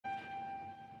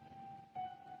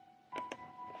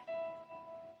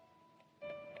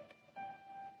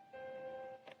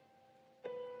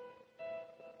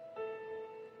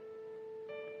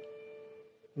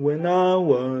When I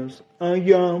was a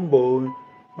young boy,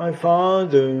 my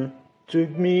father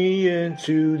took me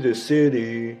into the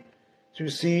city to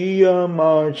see a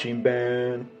marching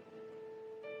band.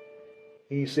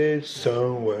 He said,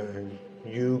 "Son, when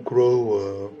you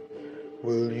grow up,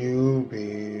 will you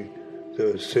be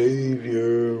the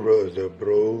savior of the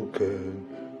broken,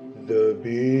 the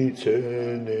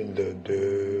beaten, and the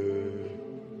dead?"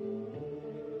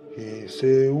 He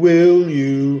said, "Will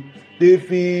you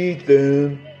defeat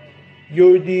them,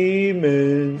 your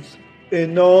demons,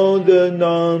 and all the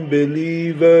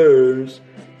non-believers,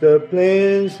 the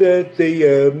plans that they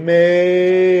have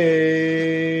made?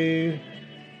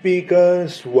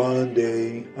 Because one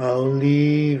day I'll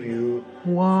leave you,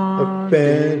 a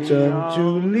phantom to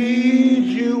lead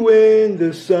you in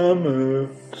the summer,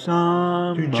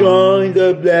 to join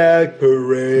the black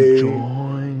parade."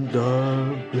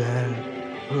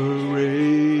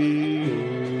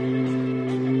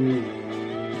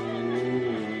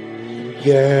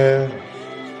 Yeah,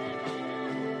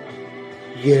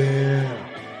 yeah.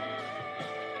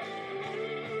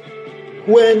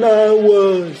 When I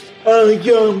was a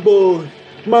young boy,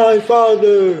 my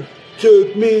father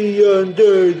took me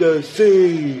under the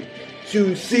sea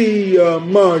to see a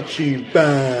marching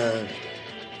band.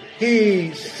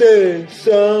 He said,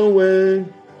 "Son,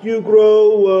 when you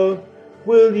grow up,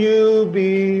 will you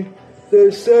be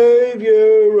the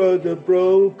savior of the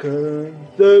broken,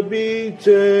 the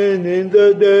beaten, and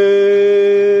the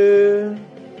dead?"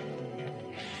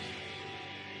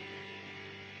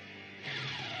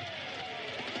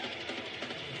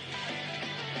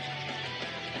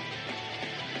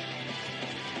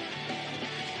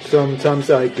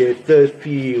 Sometimes I get the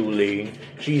feeling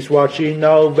she's watching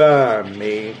over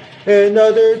me, and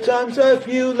other times I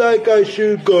feel like I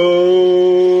should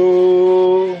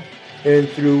go. And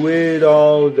through it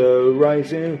all, the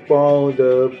rise and fall,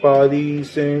 the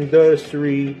bodies in the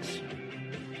streets.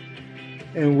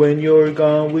 And when you're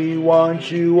gone, we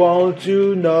want you all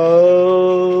to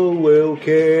know we'll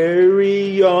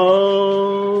carry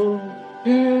on.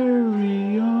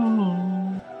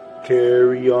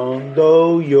 Carry on,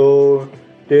 though you're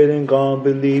dead and gone,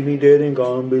 believe me, dead and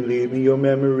gone, believe me, your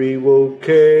memory will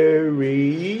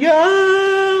carry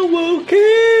on, will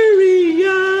carry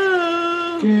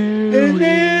on. And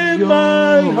in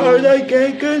my heart I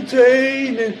can't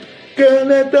contain it, can't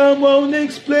let them won't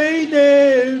explain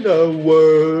it. A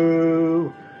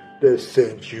world that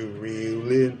sent you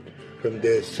reeling from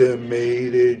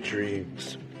decimated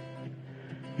dreams.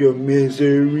 Your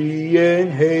misery and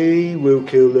hate will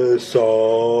kill us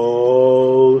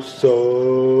all.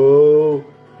 So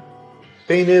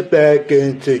paint it back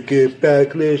and take it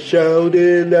back. Let's shout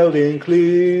it loud and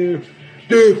clear.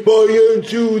 Defiant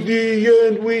to the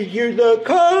end, we hear the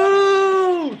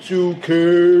call to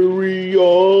carry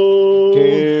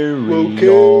on. We'll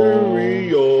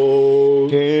carry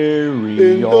on.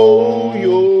 And though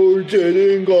you're dead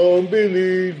and gone,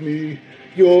 believe me,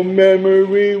 your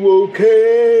memory will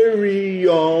carry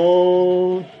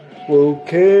on, will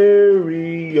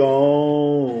carry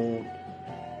on.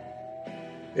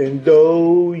 And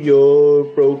though you're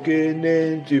broken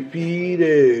and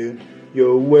defeated,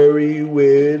 your weary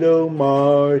widow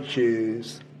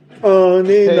marches. On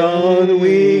and on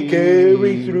we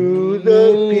carry through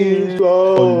the peace.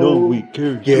 Oh no, we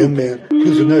carry yeah, man,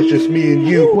 cause it's not just me and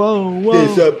you. Whoa.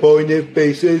 Disappointed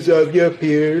faces of your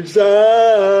peers.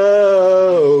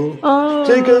 Oh,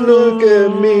 take a look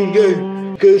at me,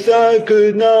 yeah, cause I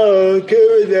could not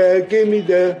carry that. Give me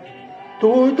that.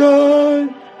 Don't die,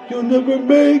 you'll never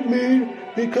make me,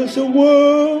 because the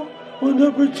world will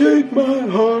never take my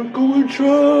heart. Go and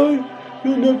try,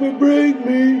 you'll never break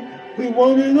me. We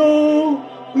want it all,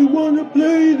 we want to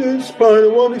play this part. I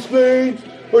won't explain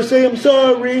or say I'm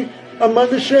sorry, I'm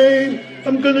unashamed.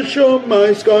 I'm gonna show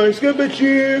my scars, give a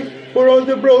cheer for all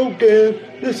the broken.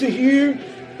 Listen here,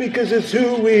 because it's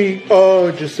who we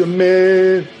are. Just a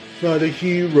man, not a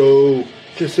hero.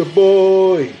 Just a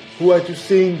boy who had to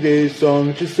sing this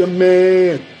song. Just a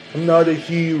man, I'm not a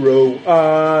hero.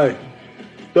 I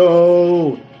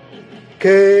don't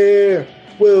care.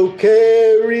 We'll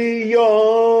carry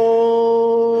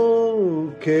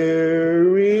on,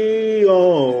 carry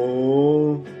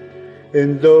on.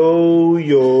 And though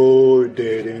you're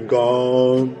dead and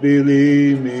gone,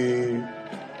 believe me,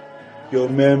 your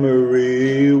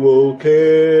memory will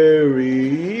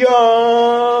carry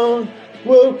on,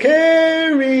 will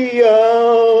carry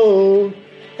on.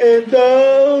 And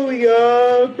though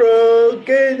you're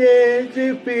broken and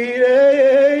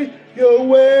defeated, your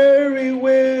weary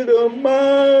widow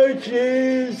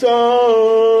marches on.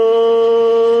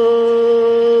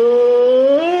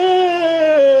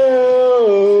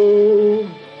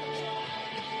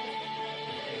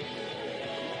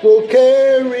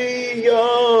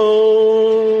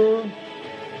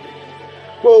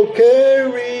 We'll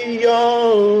carry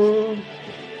on.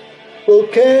 We'll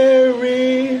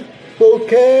carry